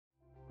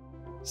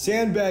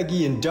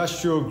Sandbaggy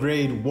industrial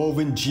grade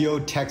woven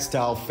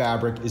geotextile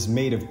fabric is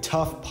made of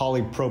tough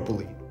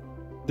polypropylene.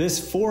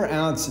 This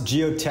 4-ounce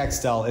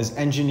geotextile is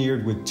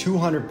engineered with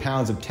 200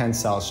 pounds of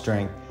tensile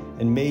strength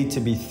and made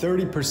to be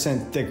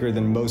 30% thicker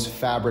than most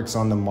fabrics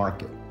on the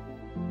market.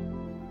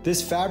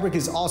 This fabric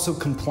is also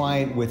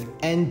compliant with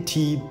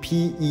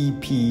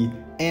NTPEP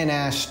and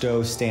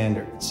AASHTO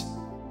standards.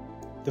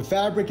 The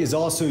fabric is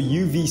also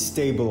UV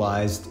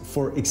stabilized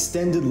for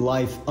extended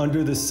life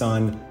under the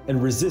sun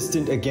and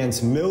resistant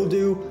against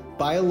mildew,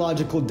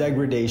 biological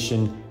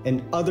degradation,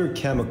 and other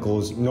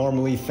chemicals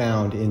normally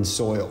found in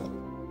soil.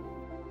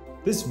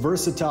 This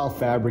versatile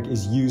fabric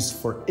is used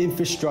for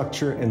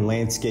infrastructure and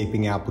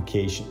landscaping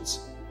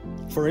applications.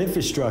 For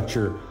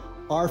infrastructure,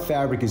 our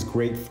fabric is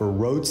great for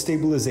road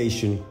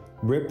stabilization,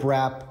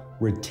 riprap,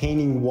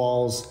 retaining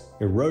walls,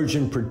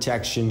 erosion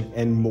protection,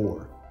 and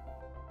more.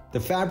 The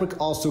fabric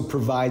also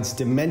provides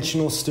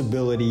dimensional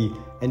stability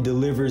and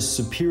delivers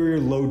superior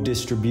load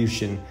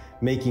distribution,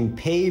 making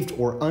paved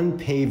or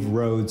unpaved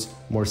roads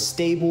more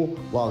stable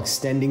while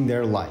extending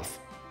their life.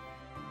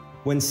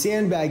 When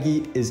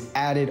Sandbaggy is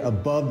added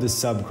above the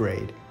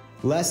subgrade,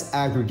 less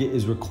aggregate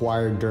is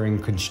required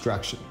during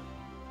construction.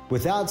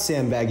 Without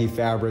Sandbaggy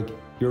fabric,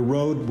 your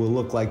road will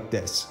look like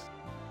this.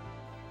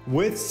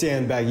 With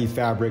Sandbaggy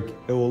fabric,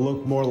 it will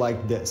look more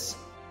like this.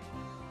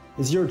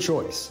 It's your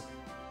choice.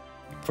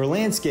 For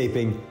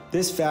landscaping,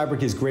 this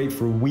fabric is great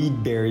for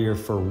weed barrier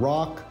for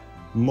rock,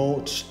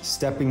 mulch,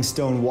 stepping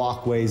stone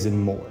walkways, and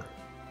more.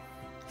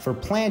 For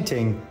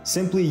planting,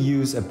 simply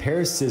use a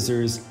pair of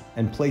scissors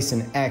and place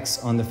an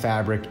X on the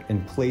fabric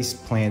and place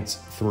plants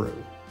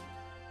through.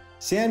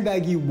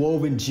 Sandbaggy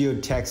woven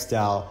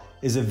geotextile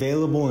is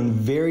available in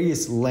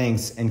various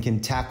lengths and can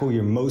tackle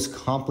your most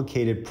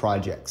complicated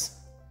projects.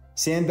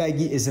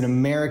 Sandbaggy is an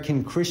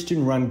American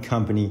Christian-run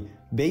company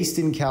based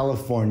in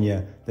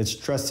California that's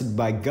trusted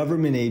by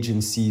government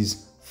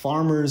agencies,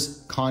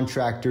 farmers,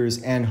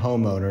 contractors, and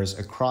homeowners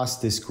across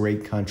this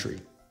great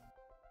country.